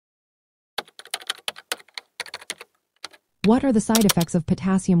What are the side effects of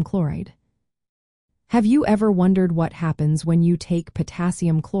potassium chloride? Have you ever wondered what happens when you take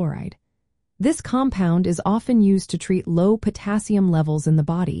potassium chloride? This compound is often used to treat low potassium levels in the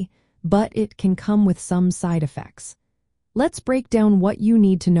body, but it can come with some side effects. Let's break down what you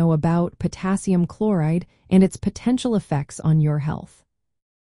need to know about potassium chloride and its potential effects on your health.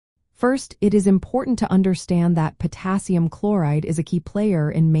 First, it is important to understand that potassium chloride is a key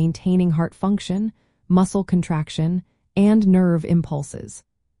player in maintaining heart function, muscle contraction, and nerve impulses.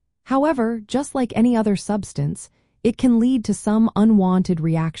 However, just like any other substance, it can lead to some unwanted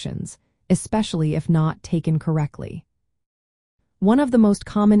reactions, especially if not taken correctly. One of the most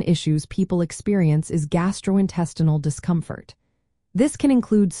common issues people experience is gastrointestinal discomfort. This can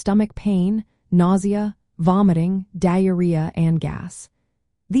include stomach pain, nausea, vomiting, diarrhea, and gas.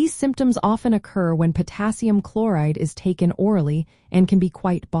 These symptoms often occur when potassium chloride is taken orally and can be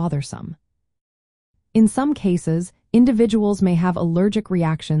quite bothersome. In some cases, individuals may have allergic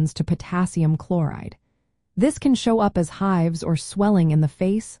reactions to potassium chloride. This can show up as hives or swelling in the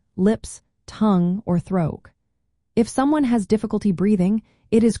face, lips, tongue, or throat. If someone has difficulty breathing,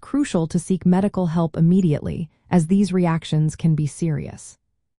 it is crucial to seek medical help immediately, as these reactions can be serious.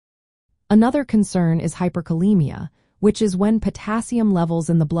 Another concern is hyperkalemia, which is when potassium levels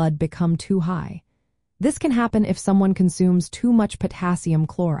in the blood become too high. This can happen if someone consumes too much potassium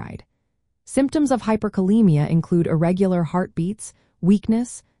chloride. Symptoms of hyperkalemia include irregular heartbeats,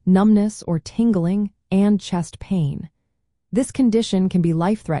 weakness, numbness or tingling, and chest pain. This condition can be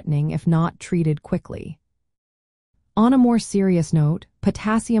life-threatening if not treated quickly. On a more serious note,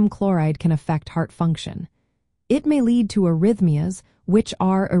 potassium chloride can affect heart function. It may lead to arrhythmias, which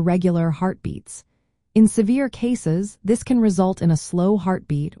are irregular heartbeats. In severe cases, this can result in a slow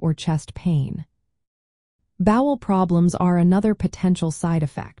heartbeat or chest pain. Bowel problems are another potential side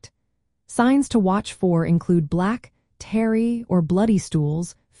effect. Signs to watch for include black, tarry, or bloody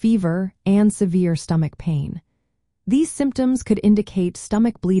stools, fever, and severe stomach pain. These symptoms could indicate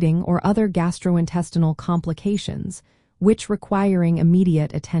stomach bleeding or other gastrointestinal complications, which requiring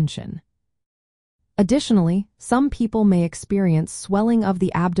immediate attention. Additionally, some people may experience swelling of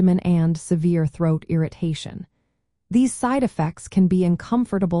the abdomen and severe throat irritation. These side effects can be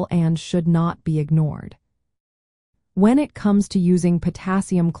uncomfortable and should not be ignored. When it comes to using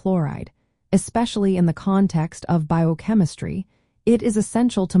potassium chloride, especially in the context of biochemistry, it is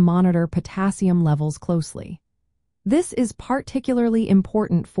essential to monitor potassium levels closely. This is particularly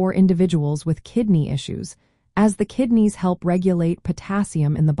important for individuals with kidney issues, as the kidneys help regulate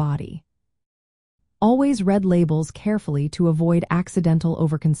potassium in the body. Always read labels carefully to avoid accidental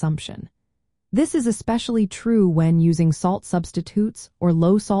overconsumption. This is especially true when using salt substitutes or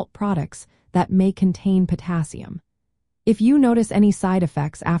low-salt products that may contain potassium. If you notice any side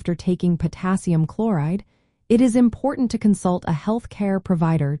effects after taking potassium chloride, it is important to consult a healthcare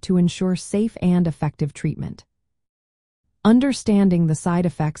provider to ensure safe and effective treatment. Understanding the side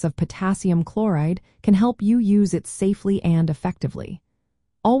effects of potassium chloride can help you use it safely and effectively.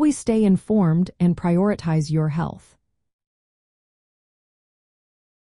 Always stay informed and prioritize your health.